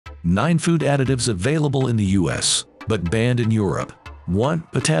9 food additives available in the US, but banned in Europe. 1.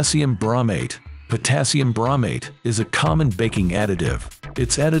 Potassium bromate. Potassium bromate is a common baking additive.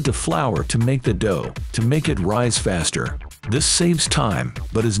 It's added to flour to make the dough, to make it rise faster. This saves time,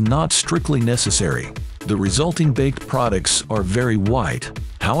 but is not strictly necessary. The resulting baked products are very white.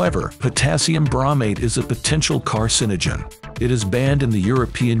 However, potassium bromate is a potential carcinogen. It is banned in the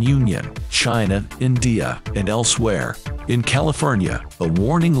European Union, China, India, and elsewhere. In California, a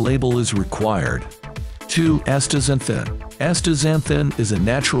warning label is required. 2. Astaxanthin. Astaxanthin is a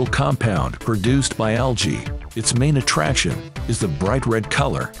natural compound produced by algae. Its main attraction is the bright red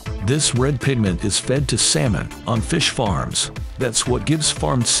color. This red pigment is fed to salmon on fish farms. That's what gives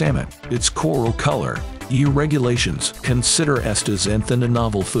farmed salmon its coral color. EU regulations consider astaxanthin a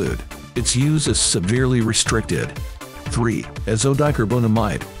novel food. Its use is severely restricted. 3.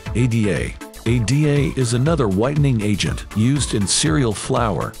 Azodicarbonamide, ADA. ADA is another whitening agent used in cereal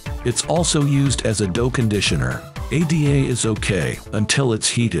flour. It's also used as a dough conditioner. ADA is okay until it's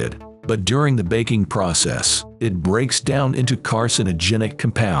heated, but during the baking process, it breaks down into carcinogenic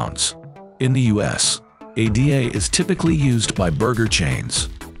compounds. In the US, ADA is typically used by burger chains.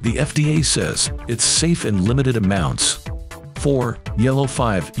 The FDA says it's safe in limited amounts. 4. Yellow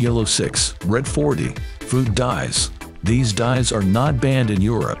 5, Yellow 6, Red 40. Food dyes. These dyes are not banned in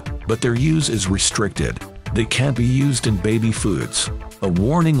Europe, but their use is restricted. They can't be used in baby foods. A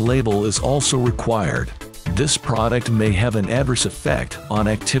warning label is also required. This product may have an adverse effect on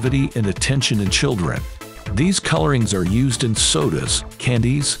activity and attention in children. These colorings are used in sodas,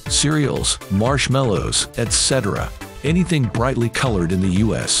 candies, cereals, marshmallows, etc. Anything brightly colored in the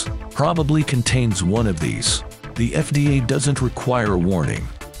US probably contains one of these. The FDA doesn't require a warning.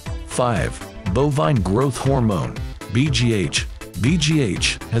 5. Bovine growth hormone, BGH.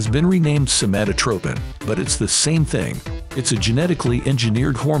 BGH has been renamed somatotropin, but it's the same thing. It's a genetically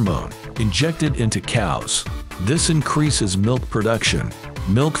engineered hormone injected into cows. This increases milk production.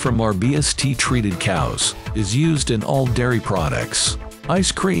 Milk from RBST-treated cows is used in all dairy products.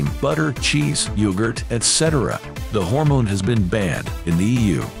 Ice cream, butter, cheese, yogurt, etc. The hormone has been banned in the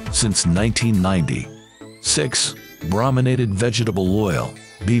EU since 1990. 6. Brominated vegetable oil,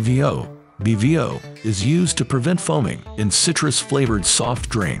 BVO. BVO is used to prevent foaming in citrus-flavored soft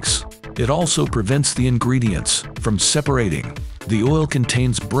drinks. It also prevents the ingredients from separating. The oil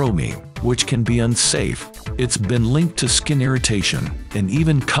contains bromine, which can be unsafe. It's been linked to skin irritation and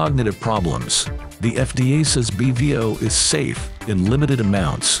even cognitive problems. The FDA says BVO is safe in limited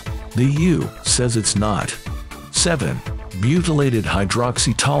amounts. The EU says it's not. 7. Butylated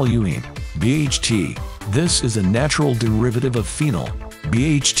hydroxytoluene, BHT. This is a natural derivative of phenol.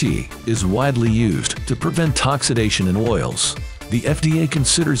 BHT is widely used to prevent oxidation in oils. The FDA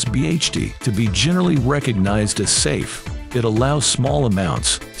considers BHT to be generally recognized as safe. It allows small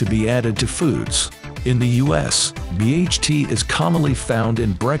amounts to be added to foods. In the US, BHT is commonly found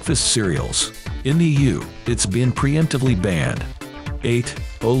in breakfast cereals. In the EU, it's been preemptively banned. 8.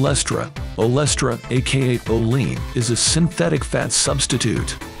 Olestra. Olestra, aka Olein, is a synthetic fat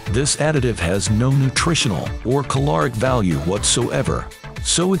substitute. This additive has no nutritional or caloric value whatsoever,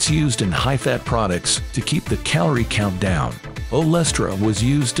 so it's used in high-fat products to keep the calorie count down. Olestra was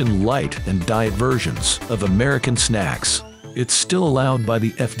used in light and diet versions of American snacks. It's still allowed by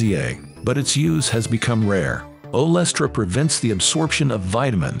the FDA, but its use has become rare. Olestra prevents the absorption of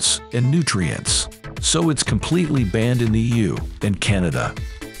vitamins and nutrients, so it's completely banned in the EU and Canada.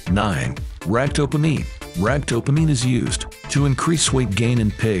 9. Ractopamine. Ractopamine is used to increase weight gain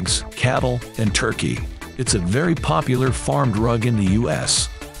in pigs, cattle, and turkey. It's a very popular farm drug in the US.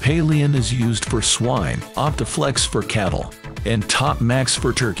 Palein is used for swine, Optiflex for cattle, and Top Max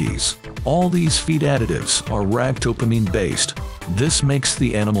for turkeys. All these feed additives are ractopamine-based. This makes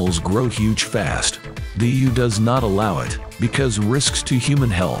the animals grow huge fast. The EU does not allow it because risks to human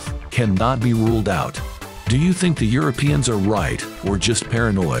health cannot be ruled out. Do you think the Europeans are right or just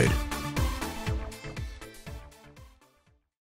paranoid?